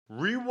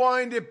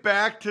Rewind it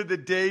back to the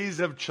days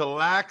of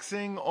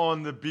chillaxing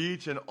on the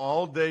beach and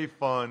all-day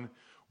fun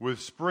with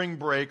spring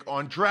break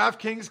on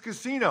DraftKings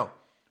Casino.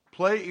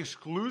 Play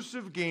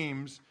exclusive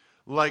games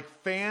like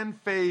Fan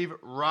Fave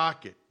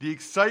Rocket. The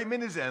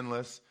excitement is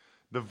endless,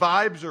 the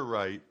vibes are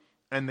right,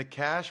 and the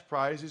cash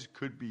prizes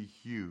could be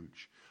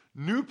huge.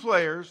 New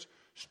players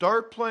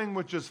start playing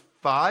with just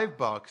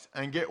 $5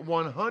 and get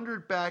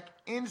 $100 back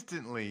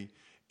instantly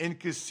in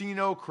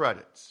casino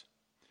credits.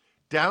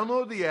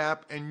 Download the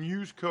app and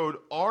use code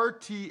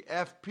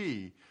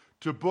RTFP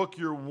to book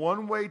your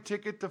one-way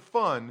ticket to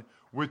fun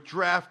with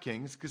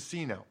DraftKings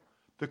Casino.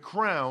 The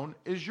crown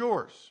is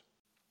yours.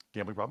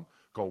 Gambling problem?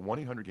 Call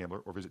 1-800-GAMBLER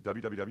or visit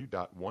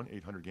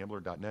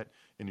www.1800gambler.net.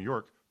 In New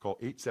York, call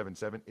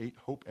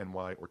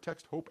 877-8-HOPE-NY or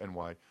text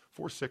HOPE-NY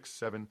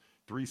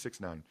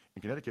 467-369.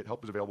 In Connecticut,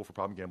 help is available for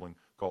problem gambling.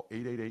 Call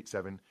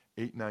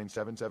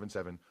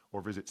 888-7-897-7777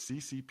 or visit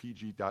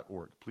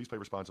ccpg.org. Please play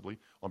responsibly.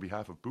 On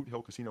behalf of Boot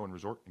Hill Casino and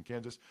Resort in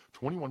Kansas,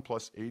 21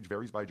 plus, age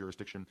varies by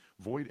jurisdiction,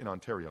 void in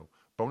Ontario.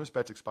 Bonus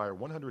bets expire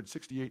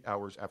 168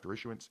 hours after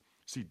issuance.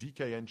 See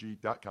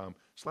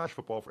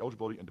dkng.com/football for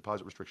eligibility and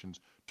deposit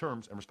restrictions,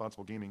 terms, and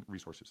responsible gaming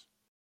resources.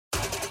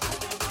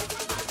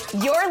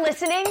 You're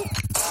listening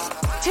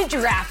to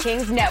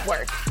DraftKings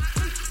Network.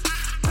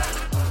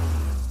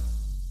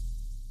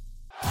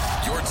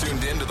 You're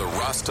tuned in to the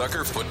Ross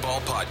Tucker Football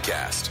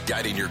Podcast,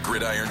 guiding your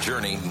gridiron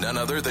journey, none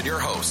other than your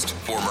host,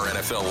 former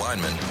NFL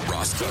lineman,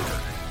 Ross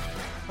Tucker.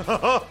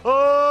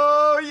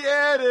 Oh,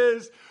 yeah, it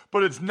is.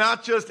 But it's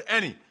not just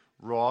any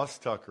Ross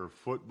Tucker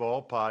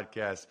Football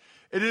Podcast.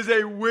 It is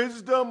a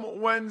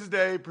Wisdom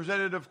Wednesday,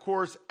 presented, of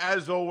course,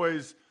 as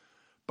always,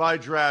 by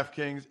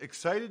DraftKings.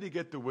 Excited to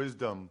get the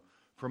wisdom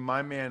from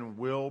my man,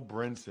 Will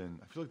Brinson.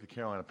 I feel like the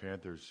Carolina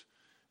Panthers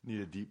need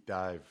a deep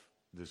dive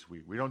this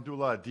week. We don't do a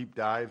lot of deep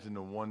dives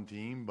into one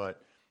team,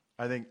 but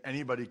I think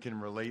anybody can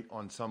relate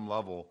on some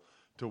level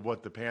to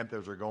what the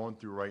Panthers are going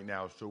through right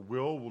now. So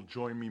will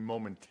join me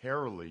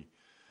momentarily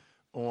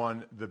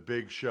on the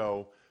big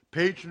show.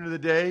 Patron of the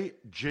day,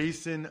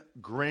 Jason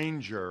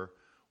Granger.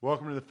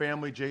 Welcome to the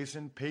family,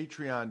 Jason.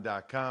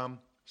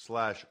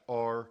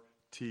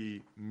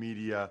 Patreon.com/RT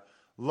Media.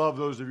 Love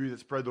those of you that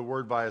spread the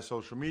word via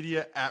social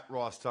media, at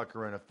Ross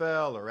Tucker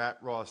NFL or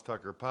at Ross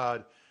Tucker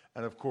Pod.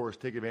 And, of course,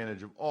 take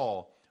advantage of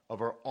all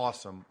of our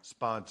awesome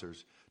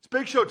sponsors. It's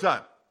Big Show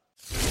time.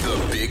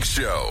 The Big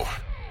Show.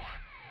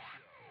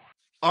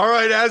 All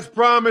right, as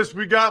promised,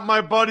 we got my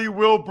buddy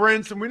Will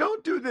Brinson. We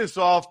don't do this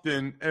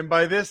often, and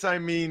by this I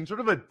mean sort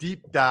of a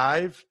deep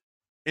dive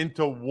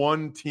into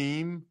one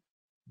team,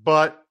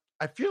 but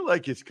I feel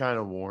like it's kind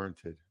of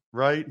warranted,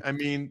 right? I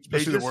mean,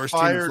 especially they just the worst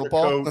fired team in a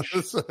football.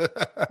 coach.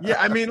 Yeah,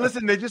 I mean,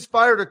 listen, they just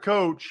fired a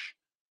coach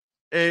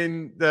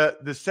in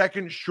the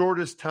second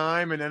shortest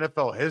time in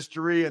NFL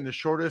history, and the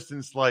shortest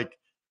since like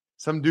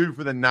some dude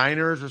for the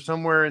Niners or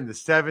somewhere in the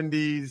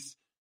 70s.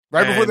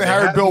 Right before they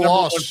hired Bill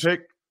Walsh. Walsh.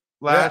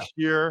 Last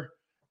year.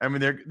 I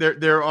mean,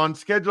 they're on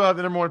schedule to have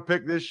the number one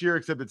pick this year,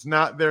 except it's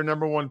not their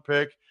number one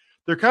pick.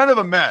 They're kind of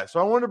a mess. So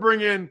I want to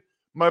bring in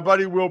my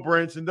buddy Will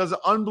Brinson. Does an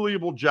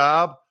unbelievable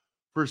job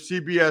for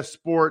CBS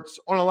Sports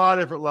on a lot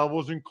of different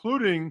levels,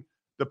 including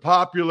the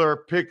popular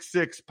Pick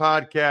Six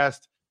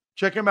podcast.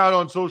 Check him out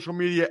on social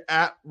media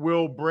at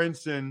Will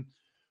Brinson.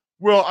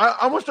 Will,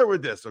 I want to start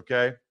with this,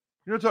 okay?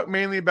 You're going to talk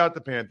mainly about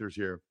the Panthers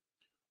here.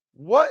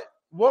 What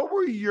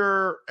were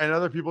your, and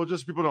other people,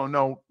 just people don't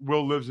know,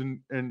 Will lives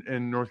in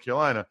North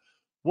Carolina.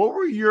 What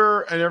were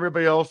your and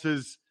everybody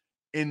else's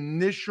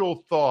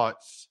initial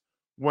thoughts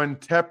when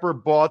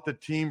Tepper bought the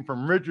team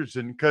from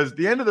Richardson? Because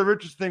the end of the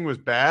Richardson thing was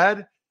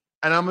bad,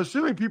 and I'm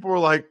assuming people were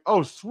like,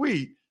 oh,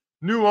 sweet,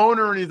 new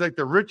owner, and he's like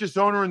the richest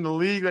owner in the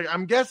league. Like,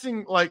 I'm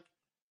guessing like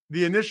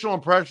the initial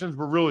impressions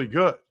were really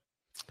good.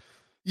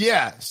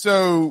 Yeah,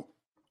 so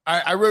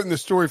I wrote in the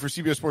story for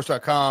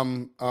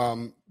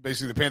CBSSports.com,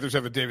 basically the Panthers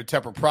have a David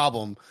Tepper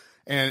problem.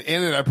 And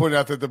in it, I pointed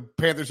out that the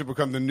Panthers have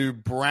become the new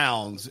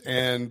Browns.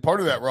 And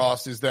part of that,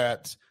 Ross, is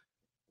that,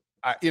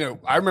 I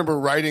remember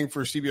writing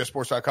for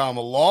CBSSports.com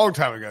a long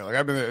time ago.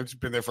 Like, it's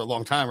been there for a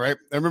long time, right?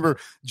 I remember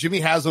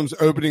Jimmy Haslam's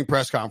opening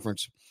press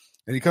conference.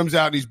 And he comes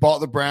out and he's bought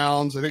the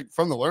Browns, I think,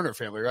 from the Lerner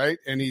family, right?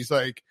 And he's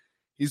like,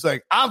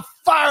 I'm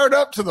fired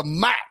up to the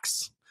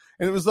max.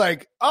 And it was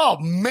like, oh,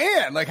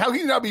 man, like, how can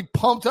you not be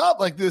pumped up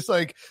like this,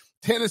 like,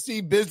 Tennessee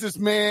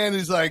businessman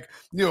who's like,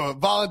 a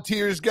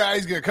volunteers guy.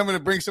 He's going to come in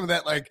and bring some of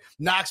that, like,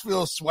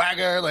 Knoxville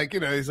swagger. Like,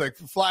 he's like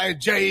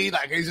flying J.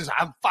 Like,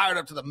 I'm fired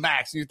up to the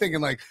max. And you're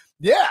thinking, like,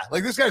 yeah,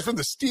 like, this guy's from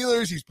the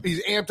Steelers.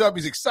 He's amped up.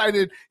 He's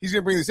excited. He's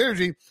going to bring this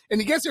energy. And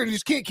he gets there and he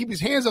just can't keep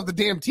his hands off the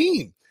damn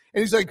team.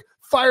 And he's like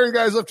firing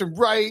guys left and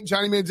right.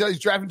 Johnny Manziel, he's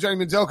drafting Johnny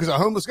Manziel because a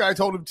homeless guy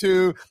told him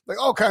to. Like,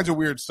 all kinds of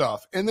weird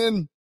stuff. And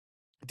then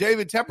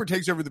David Tepper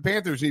takes over the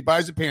Panthers and he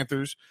buys the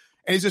Panthers,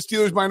 and he's a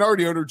Steelers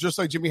minority owner, just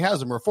like Jimmy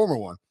Haslam, or a former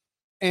one.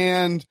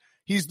 And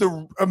he's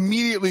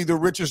immediately the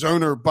richest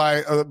owner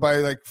by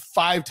like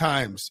 5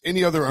 times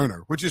any other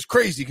owner, which is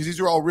crazy because these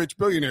are all rich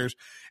billionaires.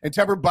 And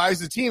Tepper buys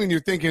the team, and you're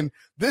thinking,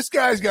 this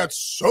guy's got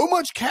so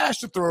much cash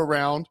to throw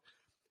around.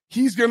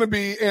 He's going to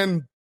be,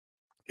 and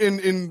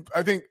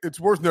I think it's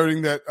worth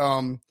noting that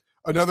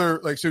another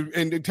like so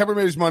and Tepper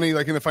made his money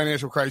like in the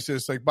financial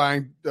crisis, like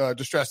buying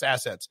distressed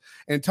assets.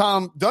 And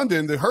Tom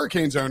Dundon, the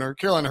Hurricanes owner,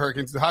 Carolina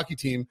Hurricanes, the hockey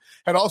team,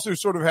 had also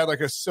sort of had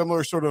like a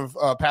similar sort of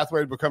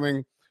pathway to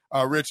becoming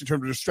rich in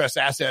terms of distressed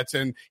assets,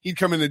 and he'd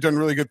come in and done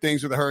really good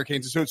things with the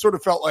Hurricanes. And so it sort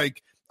of felt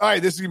like, all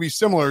right, this is gonna be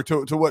similar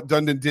to what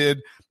Dundon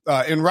did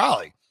in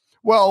Raleigh.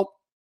 Well,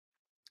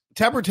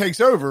 Tepper takes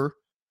over.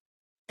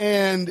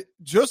 And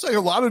just like a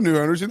lot of new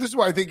owners, and this is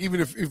why I think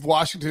even if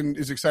Washington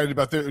is excited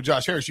about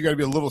Josh Harris, you got to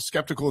be a little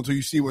skeptical until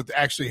you see what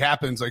actually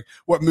happens, like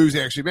what moves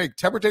they actually make.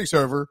 Tepper takes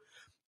over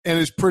and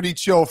is pretty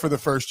chill for the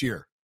first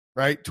year,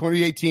 right?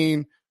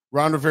 2018,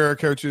 Ron Rivera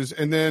coaches,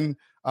 and then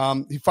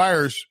he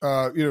fires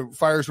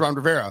Ron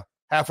Rivera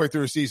halfway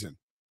through a season,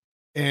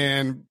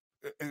 and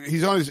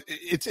he's on his.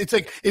 It's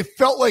like it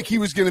felt like he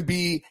was going to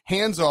be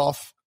hands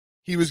off.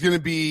 He was going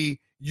to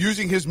be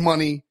using his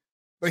money.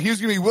 Like he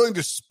was going to be willing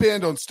to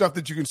spend on stuff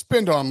that you can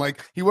spend on.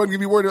 Like he wasn't going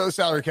to be worried about the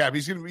salary cap.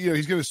 He's going to,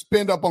 he's going to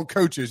spend up on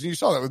coaches. And you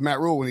saw that with Matt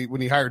Rule when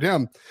he hired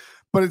him.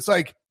 But it's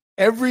like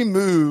every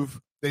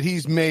move that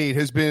he's made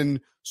has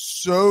been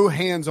so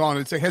hands-on.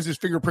 It's like has his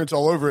fingerprints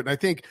all over it. And I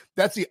think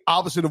that's the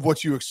opposite of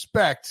what you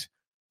expect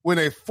when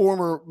a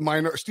former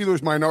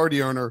Steelers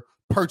minority owner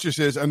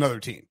purchases another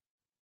team.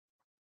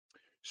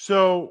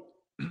 So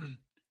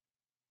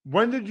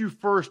when did you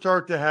first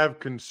start to have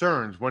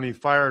concerns? When he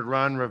fired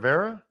Ron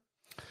Rivera?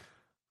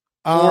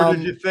 Or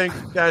did you think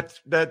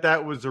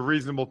that was a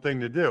reasonable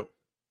thing to do?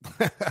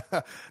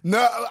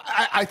 No,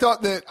 I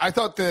thought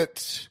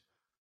that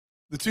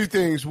the two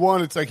things.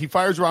 One, it's like he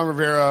fires Ron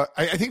Rivera.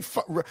 I think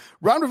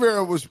Ron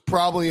Rivera was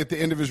probably at the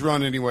end of his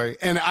run anyway,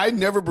 and I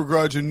never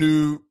begrudge a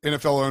new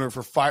NFL owner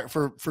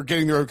for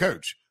getting their own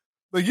coach.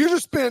 Like you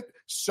just spent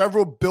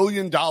several $1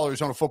 billion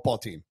on a football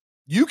team.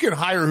 You can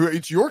hire who.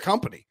 It's your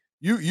company.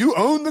 You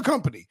own the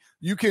company.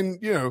 You can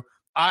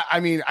I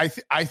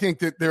think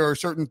that there are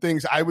certain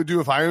things I would do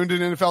if I owned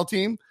an NFL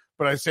team,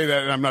 but I say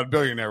that and I'm not a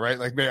billionaire, right?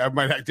 Like I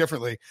might act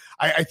differently.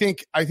 I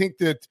think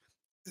that,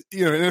 an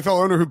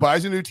NFL owner who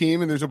buys a new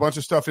team and there's a bunch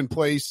of stuff in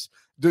place,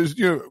 there's,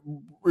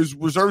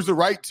 reserves the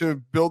right to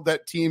build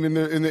that team in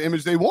the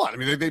image they want. I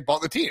mean, they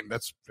bought the team.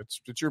 That's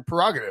your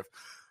prerogative.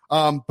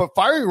 But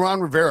firing Ron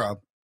Rivera,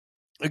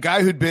 a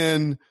guy who'd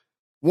been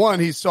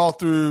he saw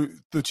through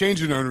the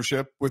change in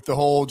ownership with the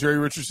whole Jerry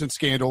Richardson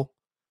scandal.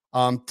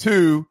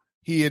 Two,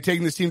 he had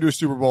taken this team to a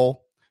Super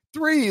Bowl.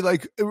 Three,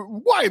 like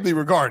widely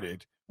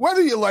regarded,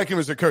 whether you like him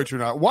as a coach or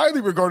not,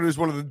 widely regarded as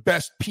one of the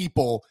best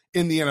people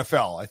in the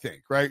NFL, I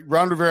think, right?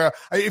 Ron Rivera,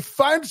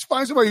 find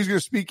somebody who's going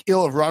to speak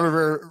ill of Ron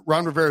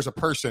Rivera as a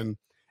person,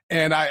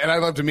 and I'd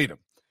love to meet him.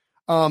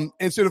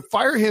 And so to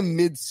fire him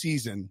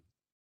mid-season,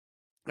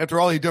 after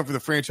all he'd done for the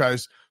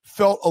franchise,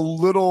 felt a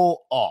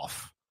little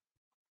off.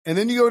 And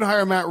then you go and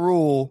hire Matt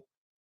Rule,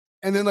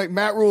 and then like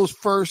Matt Rule's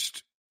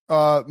first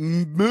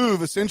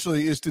move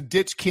essentially is to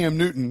ditch Cam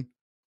Newton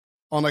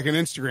on like an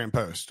Instagram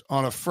post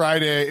on a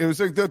Friday. It was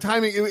like the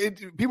timing.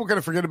 People kind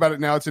of forget about it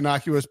now. It's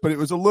innocuous, but it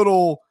was a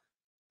little.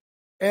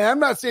 And I'm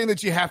not saying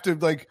that you have to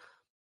like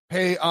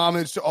pay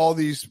homage to all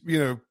these,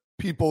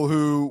 people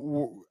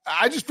who.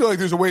 I just feel like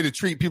there's a way to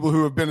treat people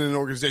who have been in an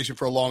organization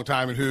for a long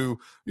time and who,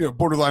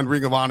 borderline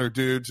Ring of Honor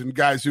dudes and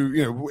guys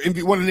who,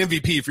 won an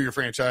MVP for your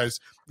franchise.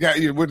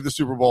 Yeah, went to the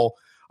Super Bowl.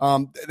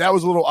 That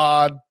was a little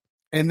odd.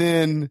 And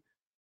then.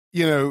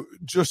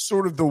 Just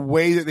sort of the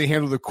way that they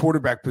handle the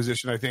quarterback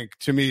position, I think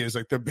to me is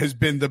like has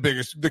been the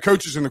biggest, the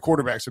coaches and the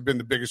quarterbacks have been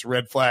the biggest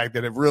red flag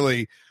that have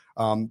really,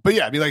 but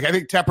yeah, I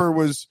think Tepper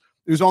was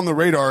on the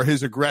radar,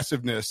 his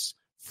aggressiveness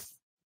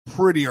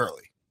pretty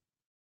early.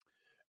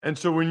 And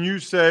so when you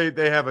say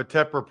they have a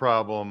Tepper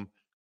problem,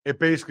 it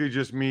basically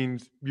just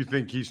means you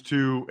think he's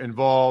too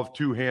involved,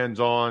 too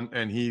hands-on,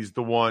 and he's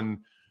the one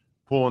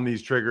pulling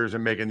these triggers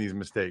and making these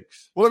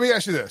mistakes. Well, let me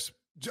ask you this.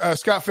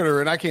 Scott Fitter,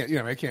 and I can't.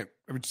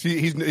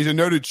 He's a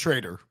noted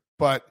trader,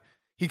 but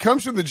he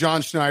comes from the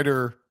John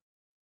Schneider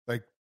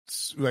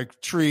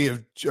like tree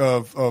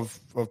of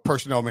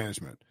personnel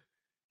management.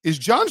 Is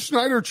John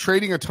Schneider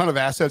trading a ton of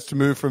assets to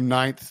move from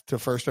 9th to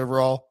 1st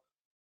overall?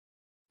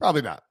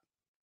 Probably not,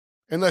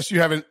 unless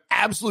you have an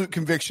absolute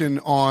conviction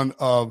on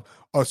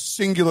a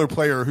singular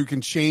player who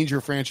can change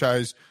your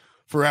franchise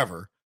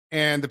forever.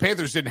 And the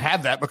Panthers didn't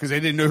have that because they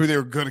didn't know who they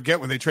were going to get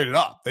when they traded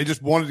up. They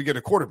just wanted to get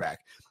a quarterback.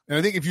 And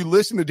I think if you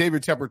listen to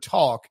David Tepper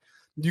talk,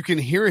 you can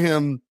hear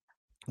him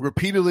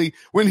repeatedly.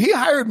 When he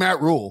hired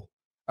Matt Rule,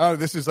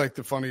 this is like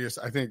the funniest,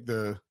 I think let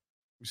me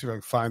see if I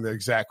can find the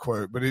exact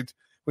quote, but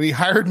when he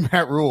hired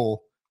Matt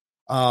Rule,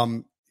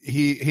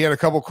 he had a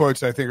couple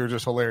quotes that I think are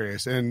just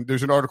hilarious. And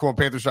there's an article on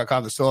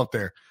Panthers.com that's still up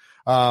there.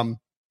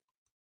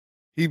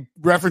 He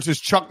references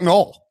Chuck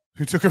Noll,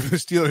 who took over the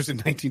Steelers in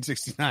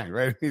 1969,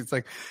 right? It's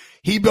like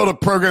he built a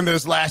program that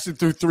has lasted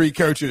through 3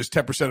 coaches,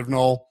 10% of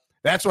Noll.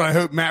 That's what I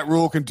hope Matt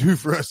Rule can do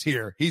for us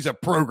here. He's a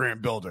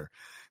program builder.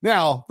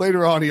 Now,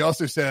 later on, he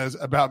also says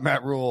about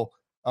Matt Rule,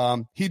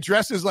 He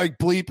dresses like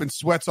bleep and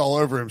sweats all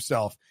over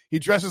himself. He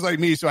dresses like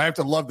me, so I have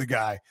to love the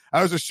guy.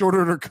 I was a short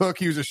order cook.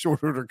 He was a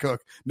short order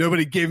cook.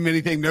 Nobody gave him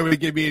anything. Nobody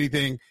gave me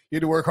anything. He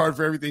had to work hard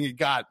for everything he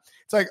got.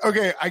 It's like,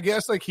 okay, I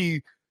guess like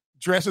he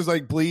dresses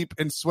like bleep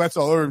and sweats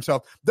all over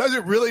himself. Does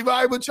it really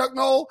vibe with Chuck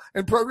Noll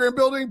and program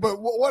building? But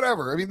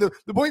whatever. I mean,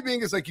 the point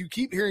being is like you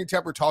keep hearing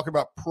Tepper talk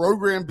about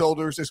program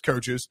builders as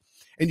coaches,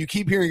 and you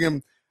keep hearing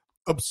him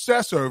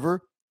obsess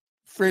over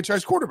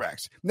franchise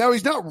quarterbacks. Now,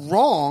 he's not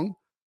wrong,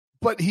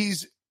 but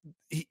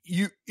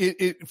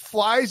it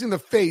flies in the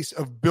face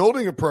of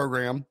building a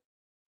program,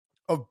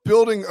 of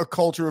building a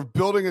culture, of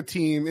building a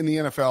team in the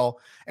NFL,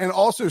 and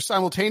also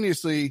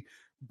simultaneously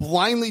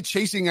blindly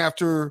chasing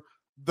after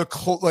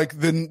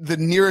the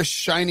nearest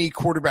shiny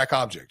quarterback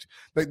object.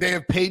 Like they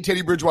have paid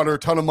Teddy Bridgewater a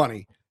ton of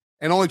money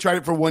and only tried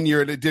it for 1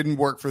 year, and it didn't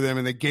work for them,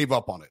 and they gave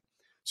up on it.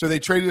 So they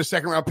traded a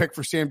second-round pick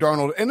for Sam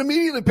Darnold and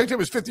immediately picked up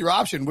his fifth-year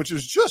option, which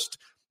is just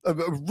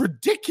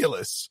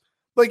ridiculous.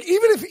 Like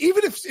even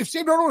if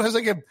Sam Darnold has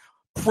like a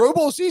Pro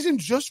Bowl season,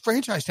 just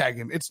franchise tag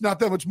him. It's not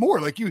that much more.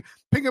 Like you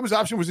picking up his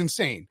option was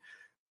insane.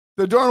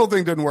 The Darnold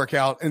thing didn't work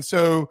out, and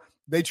so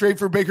they trade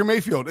for Baker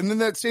Mayfield. And then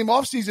that same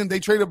offseason, they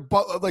trade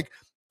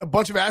a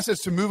bunch of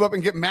assets to move up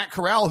and get Matt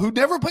Corral, who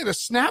never played a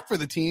snap for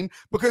the team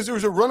because there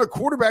was a run of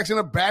quarterbacks in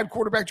a bad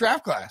quarterback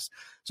draft class.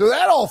 So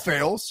that all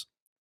fails.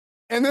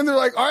 And then they're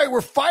like, all right, we're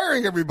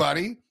firing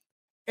everybody,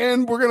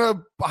 and we're going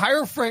to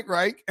hire Frank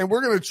Reich, and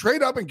we're going to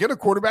trade up and get a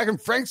quarterback,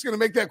 and Frank's going to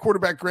make that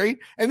quarterback great.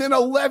 And then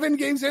 11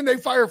 games in, they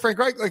fire Frank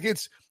Reich. Like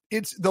it's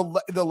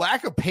the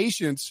lack of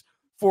patience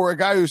for a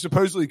guy who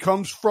supposedly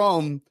comes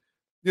from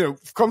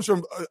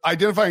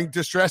identifying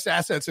distressed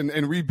assets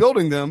and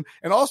rebuilding them,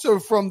 and also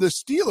from the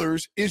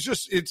Steelers is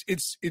just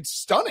it's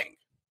stunning.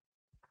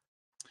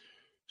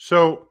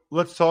 So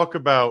let's talk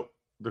about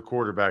the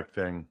quarterback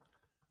thing.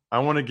 I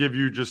want to give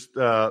you just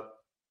a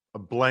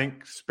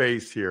blank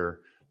space here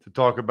to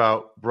talk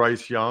about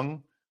Bryce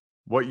Young,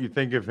 what you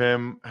think of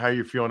him, how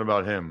you're feeling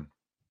about him.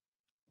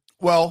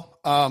 Well,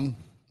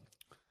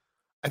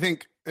 I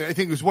think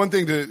it's one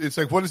thing it's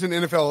like, what does an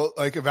NFL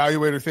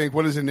evaluator think?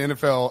 What does an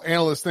NFL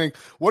analyst think?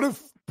 What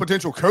if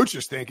potential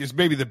coaches think is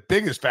maybe the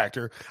biggest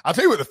factor? I'll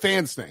tell you what the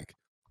fans think.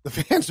 The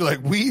fans are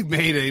like, we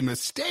made a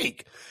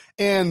mistake.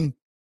 And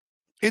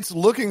it's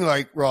looking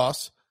like,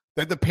 Ross,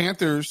 that the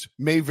Panthers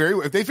may very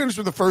well, if they finish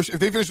with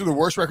the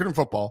worst record in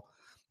football,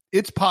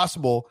 it's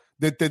possible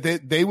that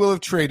they will have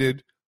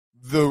traded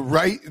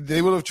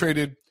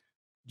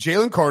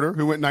Jalen Carter,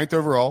 who went 9th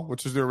overall,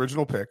 which is their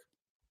original pick,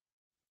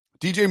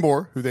 DJ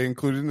Moore, who they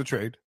included in the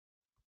trade,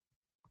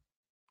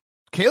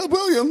 Caleb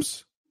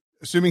Williams,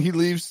 assuming he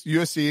leaves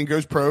USC and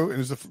goes pro and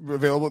is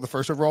available at the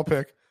first overall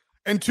pick,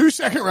 and 2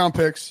 second-round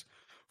picks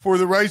for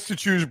the rights to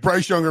choose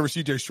Bryce Young over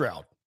CJ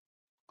Stroud.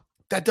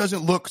 That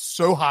doesn't look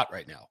so hot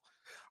right now.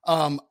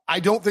 I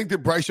don't think that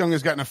Bryce Young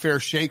has gotten a fair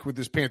shake with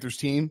this Panthers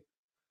team.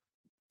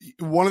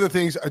 One of the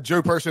things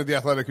Joe Person at The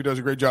Athletic, who does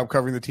a great job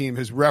covering the team,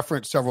 has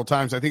referenced several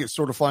times. I think it's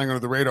sort of flying under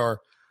the radar.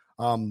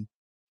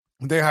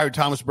 They hired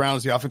Thomas Brown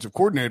as the offensive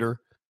coordinator.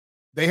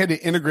 They had to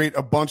integrate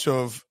a bunch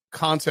of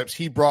concepts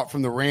he brought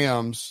from the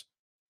Rams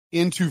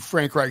into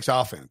Frank Reich's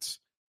offense.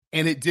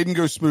 And it didn't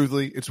go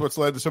smoothly. It's what's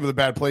led to some of the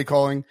bad play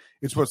calling.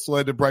 It's what's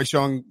led to Bryce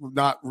Young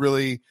not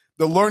really –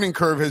 the learning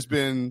curve has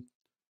been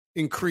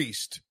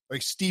increased,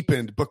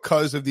 steepened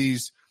because of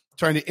these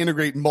trying to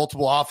integrate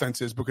multiple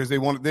offenses because they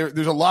want –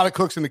 there's a lot of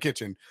cooks in the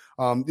kitchen.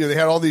 They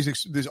had all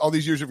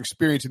these years of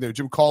experience in there.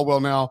 Jim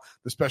Caldwell now,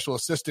 the special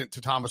assistant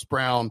to Thomas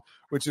Brown,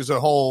 which is a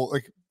whole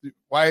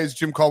why is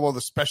Jim Caldwell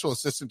the special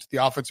assistant to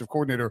the offensive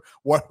coordinator?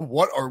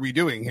 What are we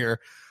doing here?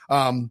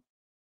 And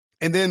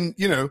then,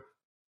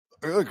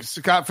 look,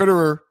 Scott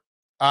Fitterer,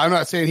 I'm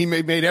not saying he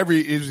made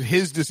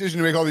his decision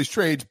to make all these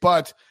trades,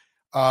 but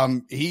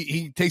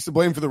he takes the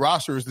blame for the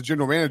roster as the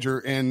general manager.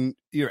 And,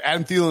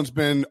 Adam Thielen's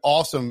been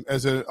awesome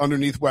as an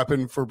underneath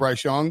weapon for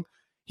Bryce Young.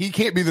 He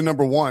can't be the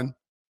number one.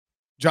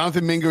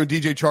 Jonathan Mingo and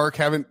DJ Chark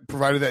haven't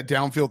provided that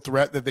downfield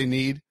threat that they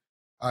need.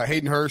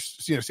 Hayden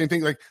Hurst, same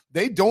thing.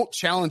 They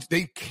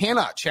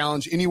cannot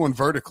challenge anyone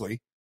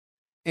vertically.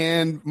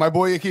 And my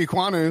boy Ike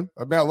Ekwonu,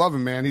 I love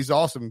him, man. He's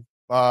awesome.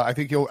 I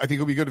think he'll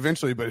be good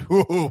eventually, but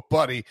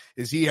buddy,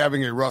 is he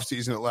having a rough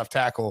season at left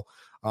tackle?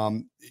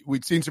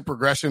 We'd seen some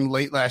progression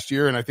late last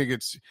year, and I think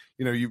it's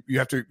you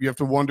have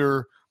to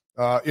wonder.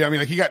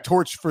 He got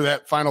torched for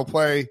that final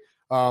play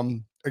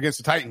against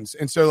the Titans,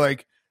 and so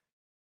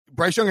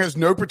Bryce Young has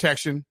no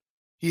protection.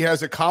 He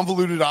has a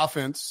convoluted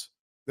offense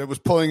that was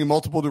pulling in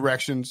multiple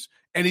directions,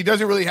 and he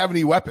doesn't really have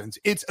any weapons.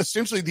 It's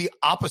essentially the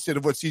opposite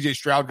of what C.J.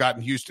 Stroud got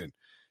in Houston.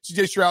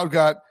 C.J. Stroud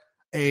got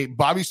a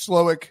Bobby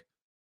Slowick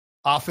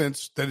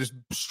offense that is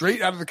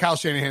straight out of the Kyle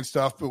Shanahan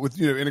stuff, but with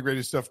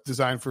integrated stuff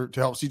designed to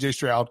help C.J.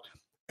 Stroud.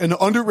 An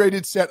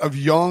underrated set of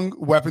young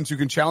weapons who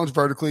can challenge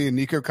vertically, and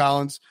Nico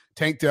Collins,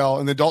 Tank Dell,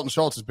 and then Dalton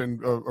Schultz has been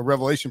a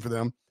revelation for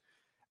them.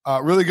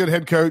 Really good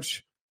head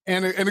coach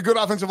and a good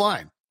offensive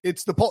line.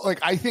 It's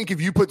I think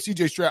if you put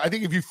C.J. Stroud, I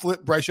think if you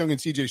flip Bryce Young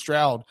and C.J.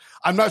 Stroud,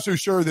 I'm not so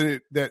sure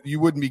that you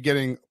wouldn't be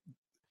getting.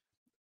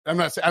 I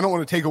don't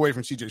want to take away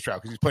from C.J. Stroud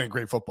because he's playing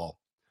great football,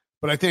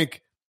 But I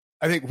think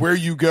where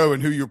you go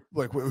and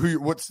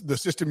what's the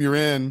system you're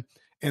in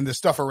and the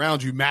stuff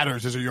around you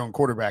matters as a young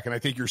quarterback. And I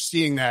think you're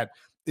seeing that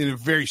in a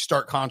very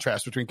stark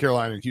contrast between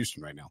Carolina and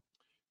Houston right now.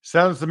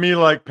 Sounds to me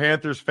like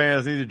Panthers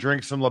fans need to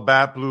drink some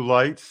Labatt Blue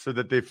Lights so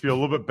that they feel a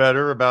little bit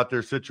better about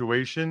their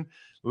situation.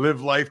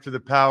 Live life to the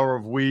power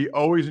of we.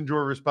 Always enjoy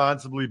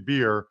responsibly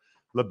beer.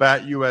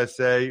 Labatt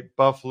USA,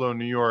 Buffalo,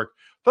 New York.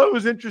 Thought it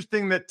was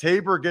interesting that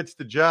Tabor gets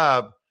the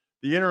job,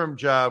 the interim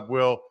job.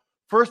 Will,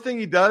 first thing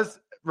he does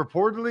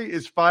reportedly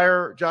is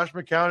fire Josh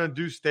McCown and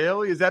Deuce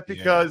Staley. Is that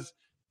because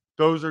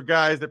those are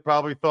guys that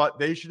probably thought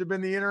they should have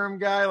been the interim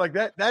guy? Like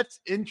that's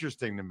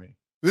interesting to me.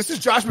 This is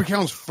Josh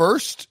McCown's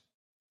first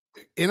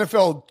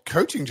NFL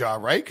coaching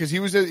job, right? Because he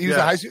was a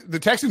high school. The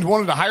Texans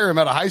wanted to hire him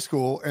out of high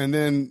school, and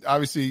then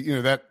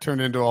obviously, that turned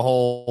into a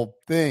whole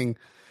thing.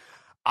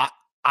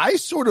 I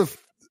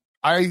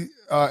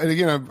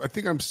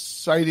think I'm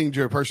citing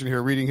Joe Person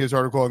here, reading his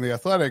article on The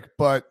Athletic,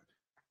 but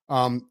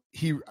I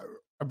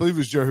believe it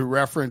was Joe who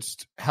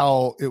referenced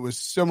how it was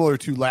similar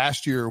to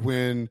last year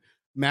when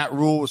Matt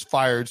Rule was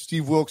fired,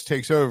 Steve Wilks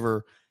takes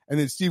over, and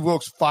then Steve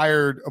Wilks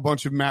fired a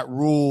bunch of Matt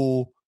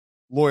Rule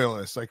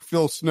loyalists, like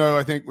Phil Snow,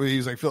 I think, where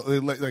he's like Phil,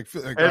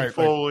 Ed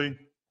Foley.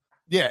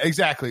 Yeah,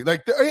 exactly.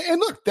 And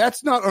look,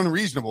 that's not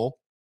unreasonable.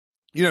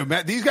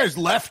 Matt, these guys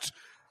left.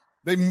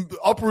 They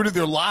uprooted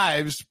their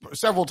lives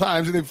several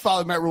times, and they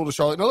followed Matt Rule to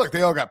Charlotte. No, look,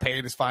 they all got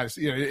paid. It's fine.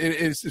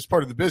 It's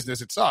part of the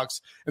business. It sucks.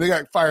 And they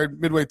got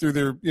fired midway through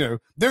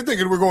they're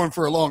thinking we're going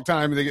for a long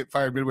time, and they get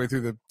fired midway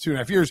through the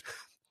 2.5 years.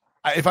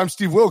 If I'm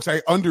Steve Wilks,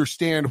 I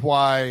understand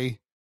why.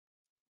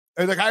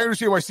 I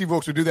understand why Steve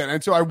Wilks would do that.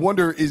 And so I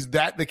wonder, is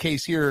that the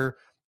case here?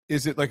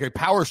 Is it like a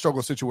power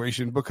struggle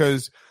situation?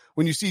 Because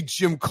when you see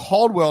Jim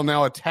Caldwell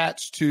now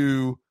attached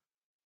to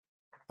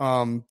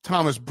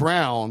Thomas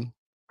Brown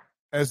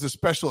as the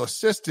special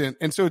assistant,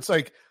 and so it's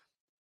like,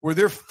 were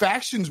there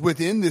factions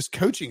within this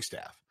coaching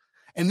staff?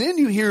 And then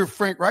you hear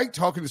Frank Reich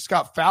talking to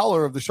Scott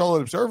Fowler of the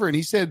Charlotte Observer, and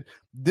he said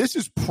this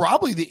is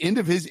probably the end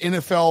of his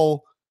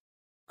NFL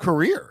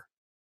career.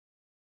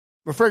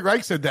 But Frank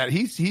Reich said that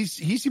he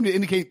seemed to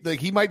indicate like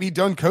he might be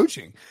done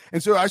coaching.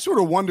 And so I sort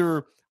of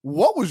wonder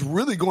what was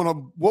going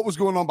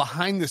on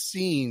behind the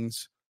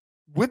scenes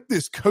with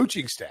this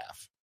coaching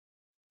staff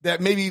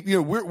that maybe,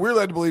 we're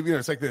led to believe,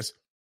 it's like this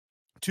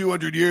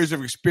 200 years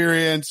of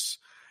experience.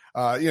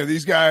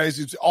 These guys,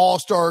 it's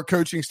all-star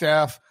coaching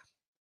staff.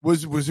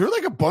 Was there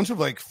like a bunch of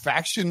like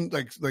faction,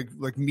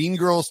 like Mean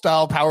Girl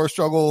style power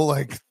struggle,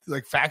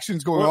 like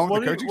factions going on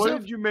with the coaching staff? What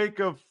did you make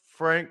of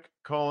Frank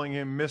calling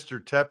him Mr.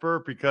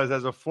 Tepper? Because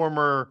as a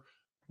former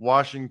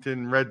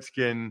Washington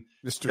Redskin,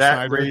 Mr. that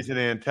Snyder raised an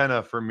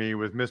antenna for me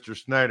with Mr.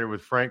 Snyder,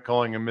 with Frank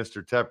calling him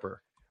Mr. Tepper.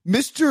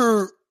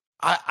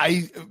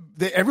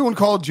 Everyone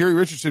called Jerry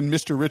Richardson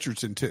Mr.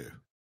 Richardson too,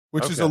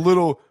 which is a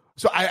little.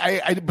 So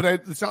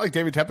it's not like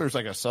David Tepper is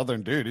like a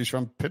Southern dude. He's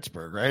from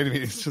Pittsburgh, right? I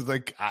mean, it's just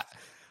like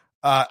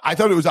I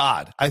thought it was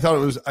odd. I thought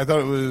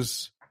it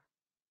was.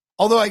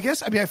 Although I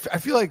guess, I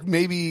feel like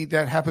maybe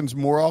that happens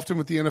more often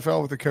with the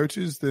NFL with the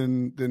coaches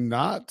than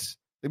not.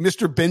 Like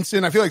Mr.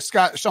 Benson, I feel like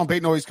Sean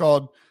Payton always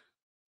called.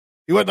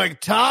 He went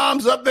like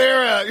Tom's up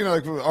there,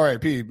 like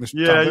R.I.P. Mr.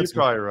 Yeah, Tom you're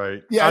probably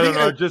right. Yeah, I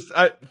don't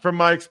know. From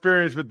my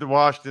experience with the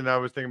Washington, I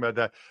was thinking about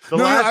that.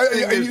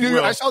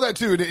 I saw that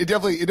too. It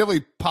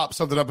definitely popped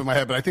something up in my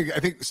head. But I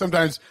think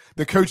sometimes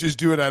the coaches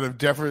do it out of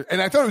deference.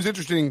 And I thought it was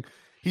interesting.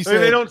 He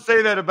said, they don't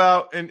say that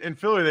about in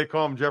Philly. They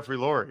call him Jeffrey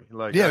Lurie.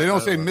 They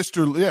don't say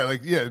Mr.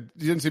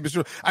 He didn't say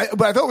Mr.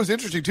 But I thought what was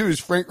interesting too is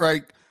Frank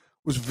Reich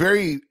was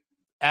very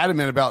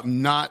adamant about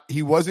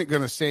he wasn't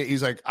going to say.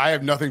 He's like, I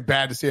have nothing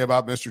bad to say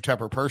about Mr.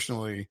 Tepper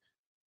personally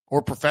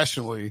or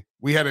professionally.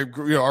 We had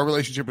our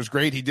relationship was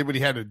great. He did what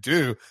he had to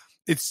do.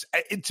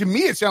 To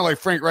me, it sounded like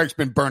Frank Reich's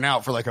been burnt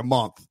out for like a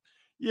month.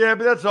 Yeah,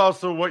 but that's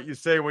also what you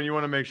say when you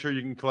want to make sure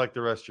you can collect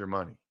the rest of your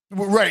money.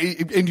 Right,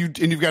 and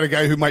you've got a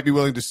guy who might be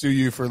willing to sue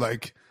you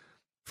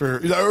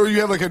or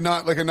you have like a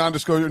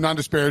non-disclosure,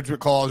 non-disparagement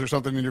clause or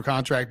something in your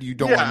contract. You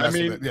don't want to mess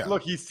with it. Yeah.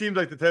 Look, he seems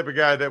like the type of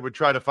guy that would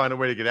try to find a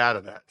way to get out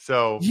of that.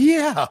 So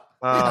yeah.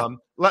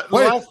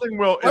 Last thing,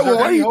 Will. By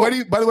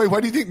the way, why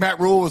do you think Matt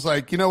Rule was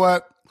like, you know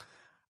what?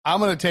 I'm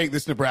going to take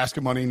this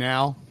Nebraska money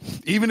now,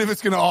 even if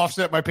it's going to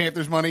offset my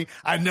Panthers money.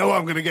 I know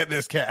I'm going to get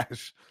this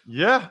cash.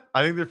 Yeah,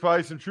 I think there's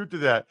probably some truth to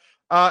that.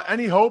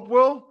 Any hope,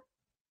 Will?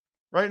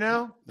 Right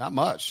now, not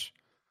much.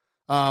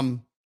 I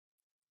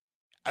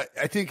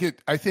think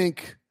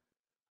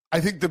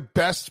the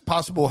best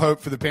possible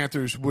hope for the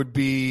Panthers would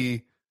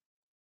be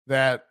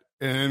that,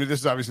 and this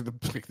is obviously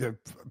the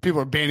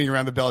people are banding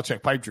around the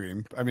Belichick pipe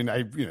dream. I mean,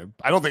 I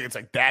don't think it's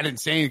like that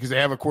insane because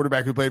they have a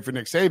quarterback who played for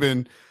Nick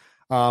Saban,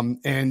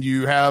 and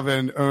you have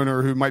an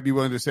owner who might be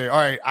willing to say, all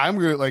right, I'm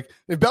going to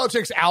if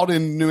Belichick's out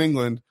in New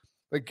England,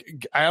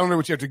 I don't know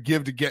what you have to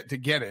give to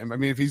get him. I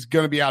mean, if he's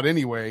going to be out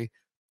anyway,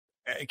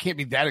 it can't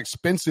be that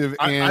expensive.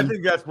 And I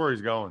think that's where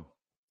he's going.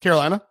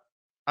 Carolina?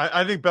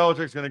 I think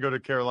Belichick's going to go to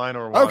Carolina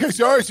or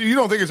Washington. Okay, so you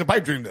don't think it's a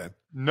pipe dream then?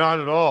 Not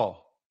at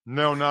all.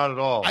 No, not at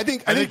all. I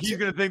think he's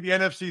going to think the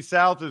NFC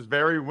South is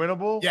very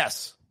winnable.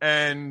 Yes.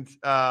 and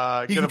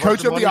he can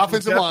coach up the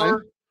offensive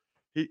line.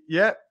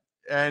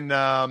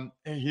 And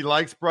he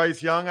likes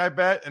Bryce Young, I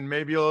bet, and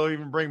maybe he'll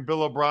even bring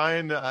Bill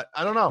O'Brien. I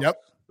don't know. Yep,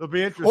 it'll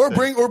be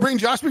interesting. Or bring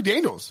Josh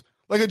McDaniels.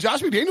 Like a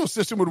Josh McDaniels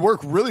system would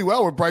work really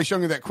well with Bryce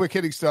Young and that quick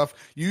hitting stuff.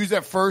 You use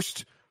that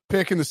first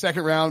pick in the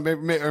second round,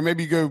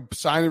 maybe you go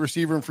sign a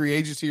receiver in free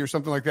agency or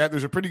something like that.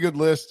 There's a pretty good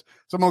list.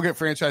 Someone will get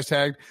franchise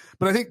tagged,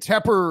 but I think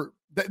Tepper.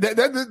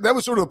 That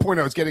was sort of the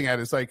point I was getting at.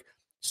 Is like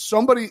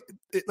somebody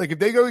like if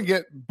they go and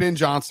get Ben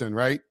Johnson,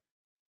 right,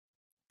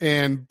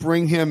 and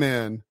bring him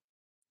in.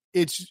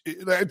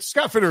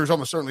 Scott Fitter is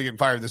almost certainly getting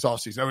fired this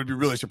offseason. I would be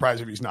really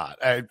surprised if he's not.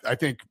 I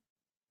think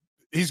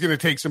he's going to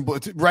take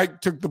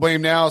took the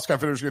blame now. Scott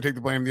Fitter is going to take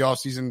the blame in the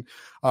offseason.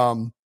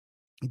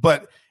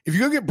 But if you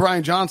go get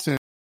Brian Johnson,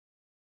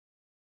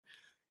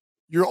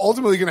 you're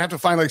ultimately going to have to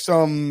find like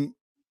some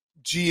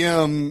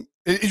GM.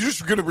 You're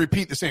just going to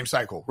repeat the same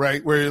cycle,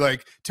 right? Where you're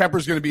like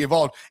Tepper's going to be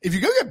involved. If you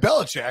go get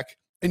Belichick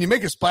and you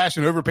make a splash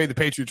and overpay the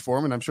Patriots for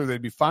him, and I'm sure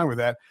they'd be fine with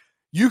that,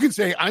 you can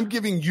say, I'm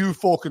giving you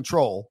full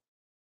control.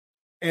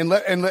 And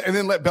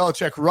then let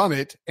Belichick run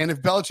it. And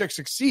if Belichick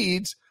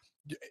succeeds,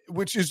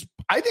 which is,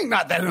 I think,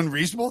 not that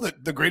unreasonable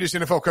that the greatest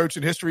NFL coach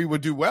in history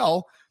would do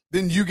well,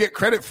 then you get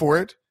credit for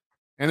it.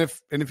 And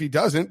if he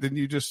doesn't, then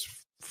you just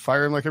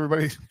fire him like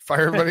everybody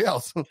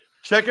else.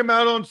 Check him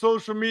out on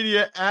social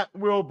media at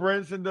Will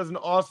Brinson. Does an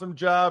awesome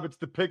job. It's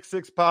the Pick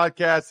Six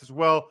podcast as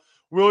well.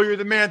 Will, you're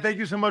the man. Thank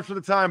you so much for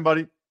the time,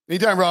 buddy.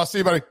 Anytime, Ross. See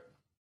you, buddy.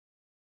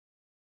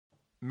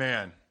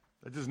 Man,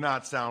 that does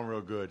not sound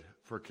real good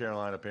for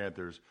Carolina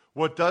Panthers.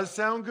 What does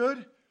sound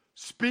good?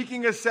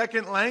 Speaking a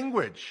second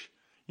language.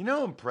 You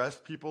know how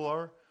impressed people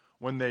are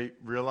when they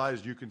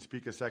realize you can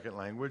speak a second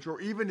language, or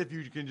even if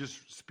you can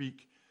just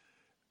speak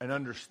and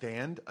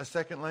understand a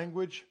second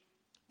language?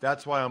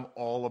 That's why I'm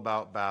all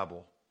about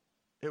Babbel.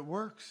 It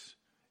works.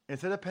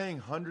 Instead of paying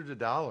hundreds of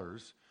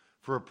dollars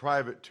for a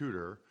private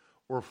tutor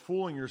or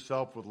fooling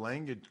yourself with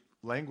language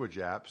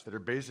apps that are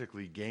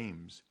basically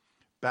games,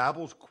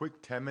 Babbel's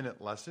quick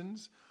 10-minute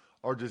lessons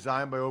are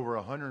designed by over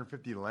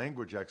 150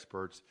 language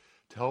experts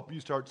to help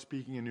you start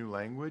speaking a new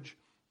language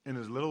in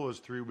as little as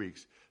 3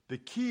 weeks. The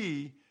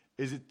key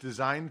is it's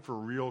designed for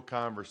real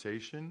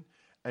conversation,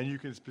 and you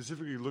can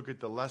specifically look at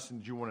the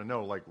lessons you want to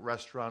know, like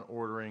restaurant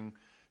ordering,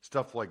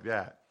 stuff like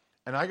that.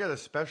 And I got a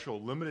special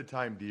limited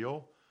time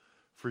deal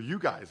for you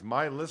guys,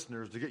 my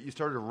listeners, to get you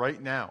started right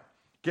now.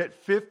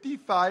 Get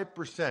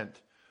 55%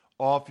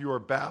 off your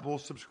Babbel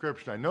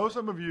subscription. I know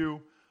some of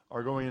you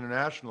are going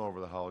international over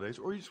the holidays,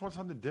 or you just want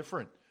something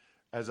different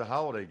as a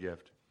holiday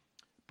gift,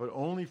 but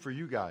only for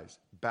you guys.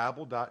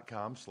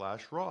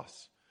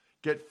 Babbel.com/Ross.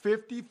 Get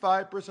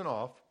 55%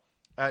 off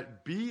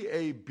at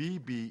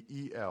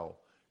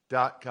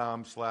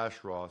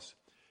BABBEL.com/Ross.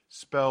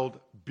 Spelled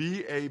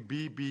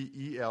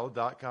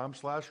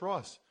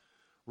BABBEL.com/Ross.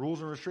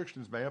 Rules and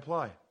restrictions may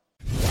apply.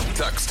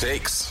 Tuck's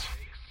Takes.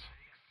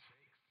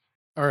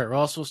 All right,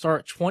 Ross, we'll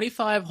start.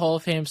 25 Hall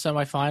of Fame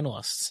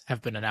semifinalists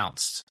have been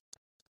announced.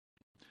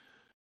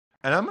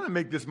 And I'm going to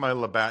make this my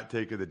Labatt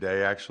take of the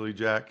day, actually,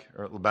 Jack,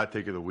 or Labatt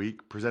take of the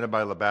week, presented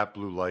by Labatt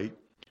Blue Light,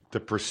 the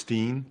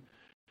pristine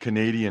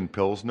Canadian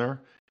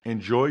Pilsner.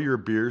 Enjoy your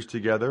beers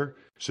together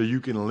so you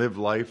can live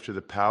life to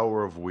the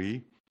power of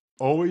we.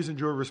 Always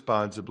enjoy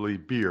responsibly.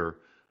 Beer,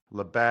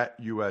 Labatt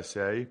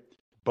USA,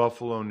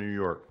 Buffalo, New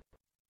York.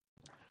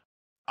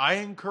 I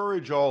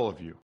encourage all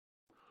of you,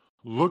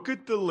 look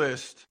at the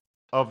list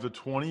of the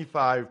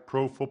 25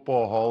 Pro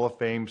Football Hall of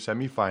Fame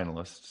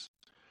semifinalists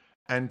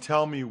and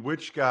tell me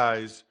which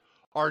guys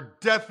are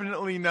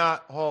definitely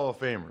not Hall of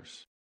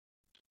Famers.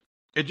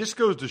 It just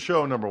goes to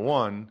show, number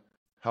one,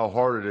 how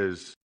hard it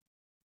is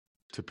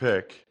to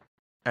pick,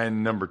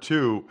 and number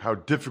two, how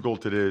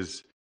difficult it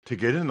is to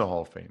get in the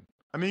Hall of Fame.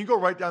 I mean, you go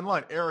right down the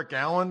line. Eric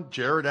Allen,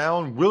 Jared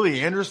Allen,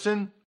 Willie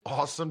Anderson,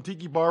 awesome.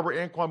 Tiki Barber,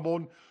 Anquan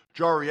Bolden,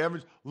 Jari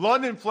Evans,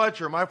 London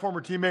Fletcher, my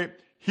former teammate,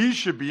 he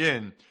should be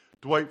in.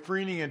 Dwight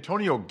Freeney,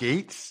 Antonio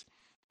Gates,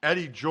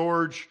 Eddie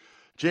George,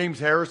 James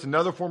Harris,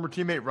 another former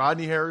teammate,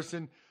 Rodney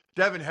Harrison.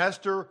 Devin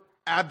Hester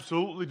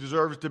absolutely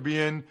deserves to be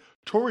in.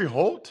 Torrey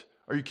Holt,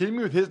 are you kidding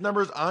me with his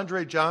numbers?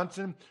 Andre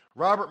Johnson,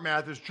 Robert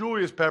Mathis,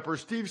 Julius Pepper,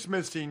 Steve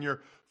Smith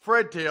Sr.,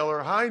 Fred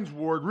Taylor, Hines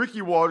Ward,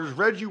 Ricky Waters,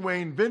 Reggie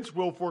Wayne, Vince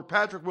Wilfork,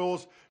 Patrick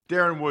Willis,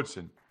 Darren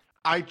Woodson.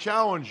 I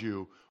challenge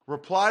you,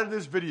 reply to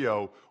this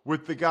video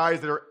with the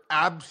guys that are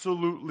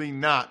absolutely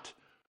not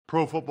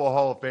Pro Football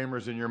Hall of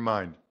Famers in your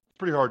mind. It's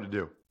pretty hard to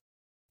do.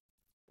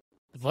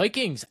 The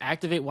Vikings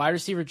activate wide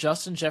receiver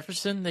Justin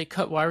Jefferson. They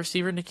cut wide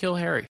receiver N'Keal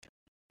Harry.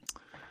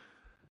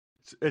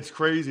 It's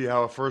crazy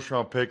how a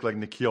first-round pick like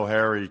N'Keal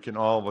Harry can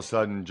all of a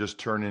sudden just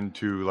turn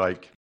into,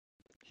 like,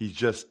 he's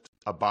just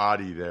a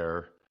body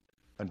there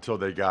until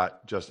they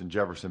got Justin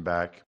Jefferson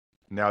back.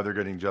 Now they're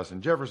getting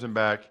Justin Jefferson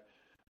back,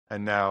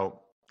 and now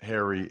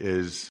Harry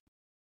is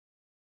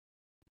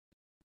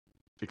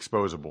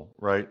exposable,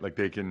 right? Like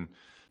they can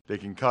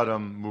cut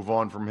him, move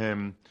on from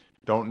him,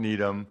 don't need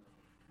him.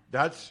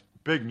 That's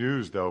big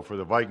news, though, for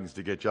the Vikings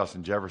to get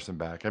Justin Jefferson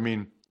back. I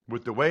mean,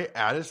 with the way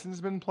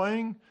Addison's been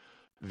playing,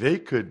 they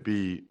could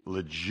be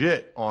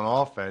legit on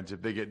offense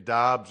if they get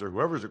Dobbs or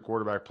whoever's at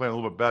quarterback playing a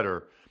little bit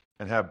better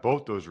and have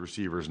both those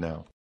receivers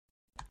now.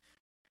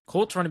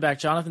 Colts running back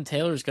Jonathan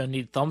Taylor is going to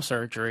need thumb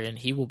surgery, and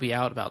he will be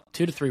out about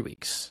 2 to 3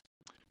 weeks.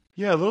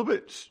 Yeah, a little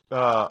bit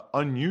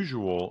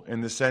unusual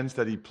in the sense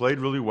that he played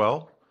really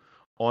well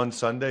on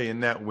Sunday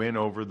in that win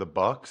over the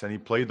Bucs, and he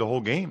played the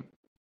whole game,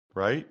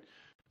 right?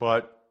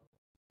 But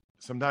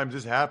sometimes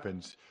this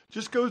happens.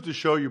 Just goes to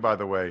show you, by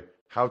the way,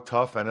 how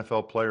tough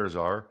NFL players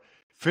are.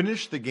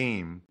 Finish the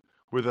game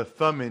with a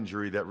thumb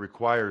injury that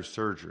requires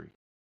surgery.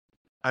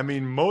 I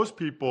mean, most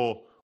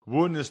people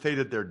wouldn't have stayed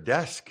at their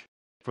desk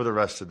for the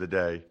rest of the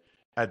day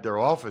at their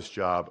office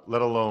job,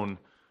 let alone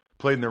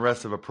played in the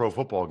rest of a pro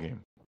football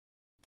game.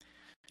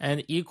 And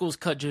the Eagles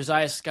cut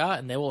Josiah Scott,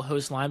 and they will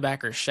host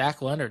linebacker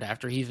Shaq Leonard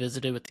after he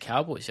visited with the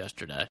Cowboys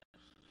yesterday.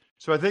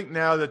 So I think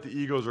now that the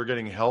Eagles are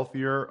getting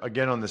healthier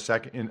again on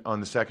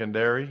the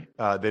secondary,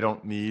 they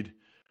don't need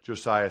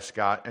Josiah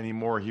Scott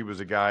anymore. He was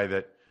a guy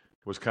that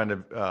was kind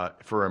of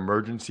for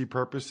emergency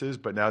purposes,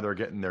 but now they're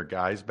getting their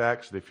guys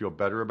back, so they feel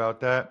better about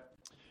that.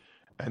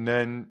 And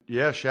then,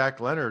 yeah, Shaq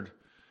Leonard,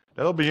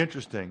 that'll be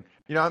interesting.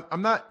 You know,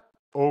 I'm not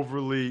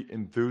overly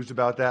enthused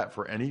about that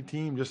for any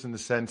team, just in the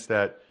sense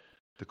that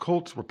the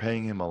Colts were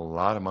paying him a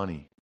lot of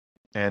money,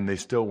 and they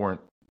still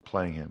weren't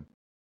playing him.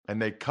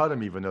 And they cut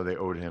him even though they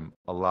owed him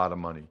a lot of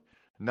money.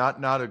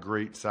 Not a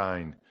great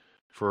sign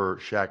for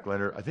Shaq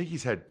Leonard. I think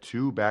he's had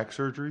 2 back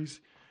surgeries.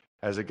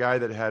 As a guy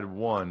that had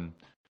 1,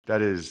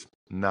 that is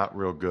not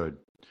real good.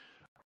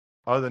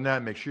 Other than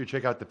that, make sure you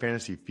check out the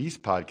Fantasy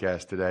Feast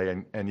podcast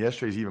today and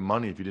yesterday's Even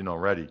Money if you didn't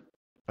already.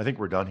 I think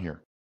we're done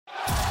here.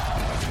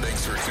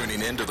 Thanks for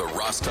tuning in to the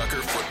Ross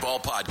Tucker Football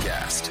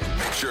Podcast.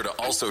 Make sure to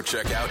also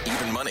check out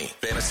Even Money,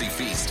 Fantasy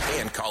Feast,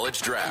 and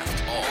College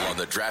Draft, all on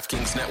the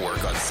DraftKings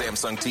Network on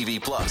Samsung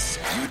TV Plus,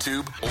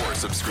 YouTube, or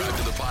subscribe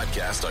to the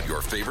podcast on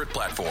your favorite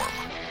platform.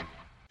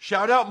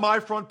 Shout out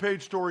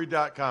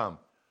myfrontpagestory.com.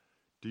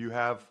 Do you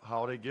have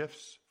holiday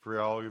gifts for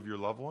all of your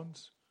loved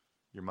ones?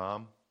 Your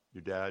mom,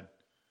 your dad,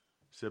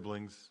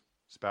 siblings,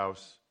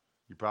 spouse?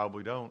 You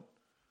probably don't.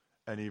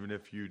 And even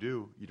if you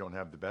do, you don't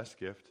have the best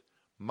gift.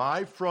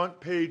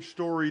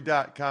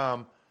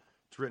 myfrontpagestory.com.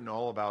 It's written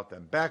all about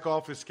them.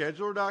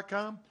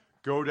 Backofficescheduler.com,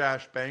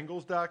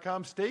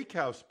 go-bangles.com,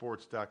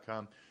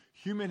 steakhousesports.com,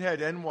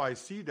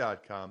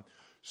 humanheadnyc.com,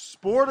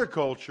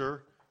 Sporticulture,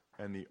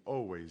 and the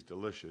always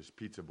delicious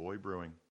Pizza Boy Brewing.